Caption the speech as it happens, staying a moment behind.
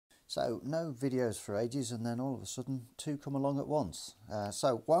So no videos for ages, and then all of a sudden two come along at once.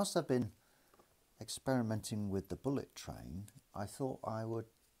 So whilst I've been experimenting with the bullet train, I thought I would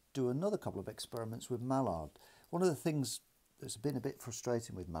do another couple of experiments with Mallard. One of the things that's been a bit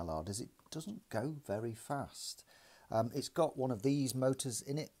frustrating with Mallard is it doesn't go very fast. It's got one of these motors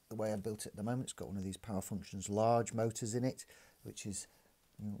in it. The way I built it at the moment, it's got one of these Power Functions large motors in it, which is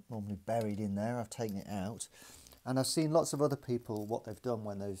normally buried in there. I've taken it out. And I've seen lots of other people, what they've done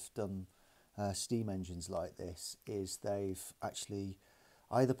when they've done steam engines like this is they've actually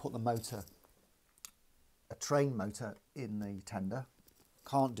either put the motor, a train motor, in the tender.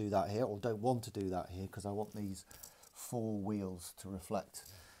 Can't do that here, or don't want to do that here, because I want these four wheels to reflect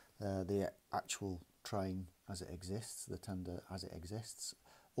the actual train as it exists, the tender as it exists,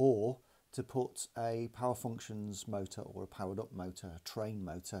 or to put a Power Functions motor or a powered up motor, a train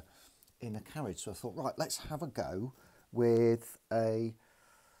motor, in a carriage. So I thought, right, let's have a go with the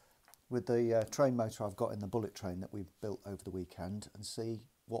train motor I've got in the bullet train that we built over the weekend and see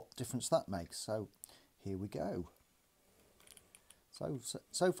what difference that makes. So here we go.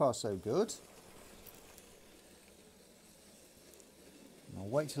 So far so good. I'll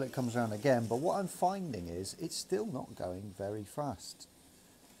wait till it comes around again, but what I'm finding is it's still not going very fast,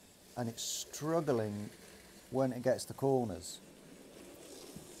 and it's struggling when it gets to corners.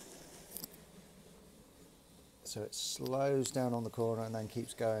 So it slows down on the corner and then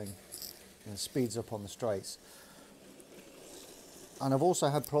keeps going and speeds up on the straights. And I've also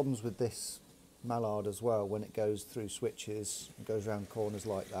had problems with this Mallard as well when it goes through switches, goes around corners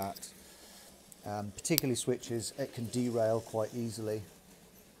like that. Particularly switches, it can derail quite easily,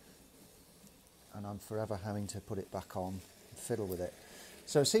 and I'm forever having to put it back on and fiddle with it.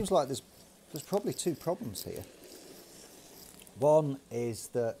 So it seems like there's probably two problems here. One is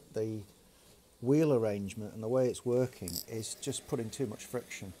that the wheel arrangement and the way it's working is just putting too much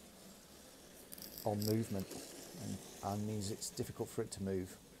friction on movement, and means it's difficult for it to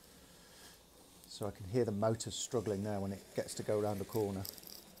move. So I can hear the motor struggling now when it gets to go around a corner.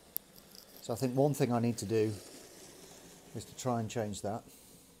 So I think one thing I need to do is to try and change that.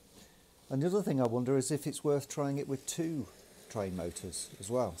 And the other thing I wonder is if it's worth trying it with two train motors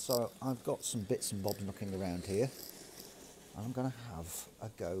as well. So I've got some bits and bobs knocking around here, and I'm going to have a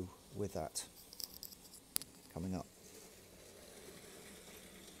go with that coming up.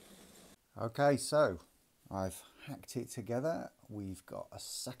 Okay, so I've hacked it together. We've got a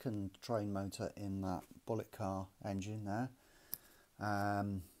second train motor in that bullet car engine there.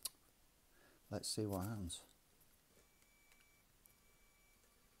 Let's see what happens.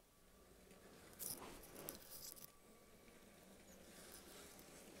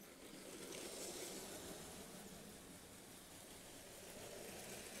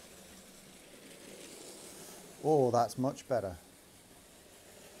 Oh, that's much better.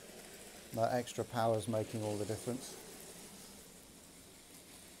 That extra power is making all the difference.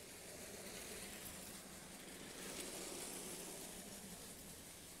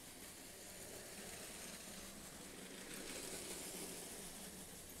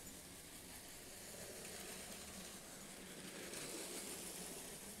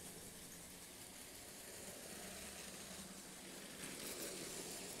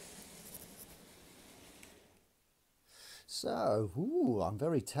 So, I'm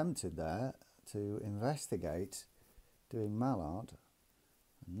very tempted there to investigate doing Mallard,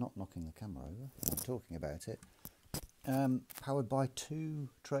 and not knocking the camera over, I'm talking about it, powered by two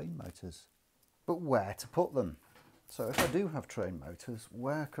train motors. But where to put them? So if I do have train motors,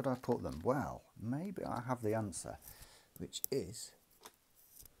 where could I put them? Well, maybe I have the answer, which is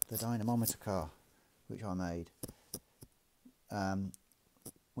the dynamometer car, which I made,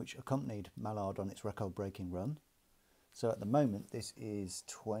 which accompanied Mallard on its record-breaking run. So at the moment this is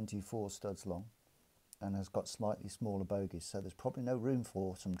 24 studs long and has got slightly smaller bogies, so there's probably no room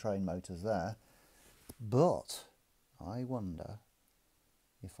for some train motors there. But I wonder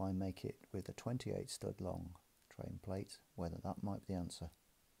if I make it with a 28 stud long train plate, whether that might be the answer.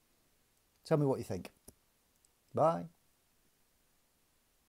 Tell me what you think. Bye.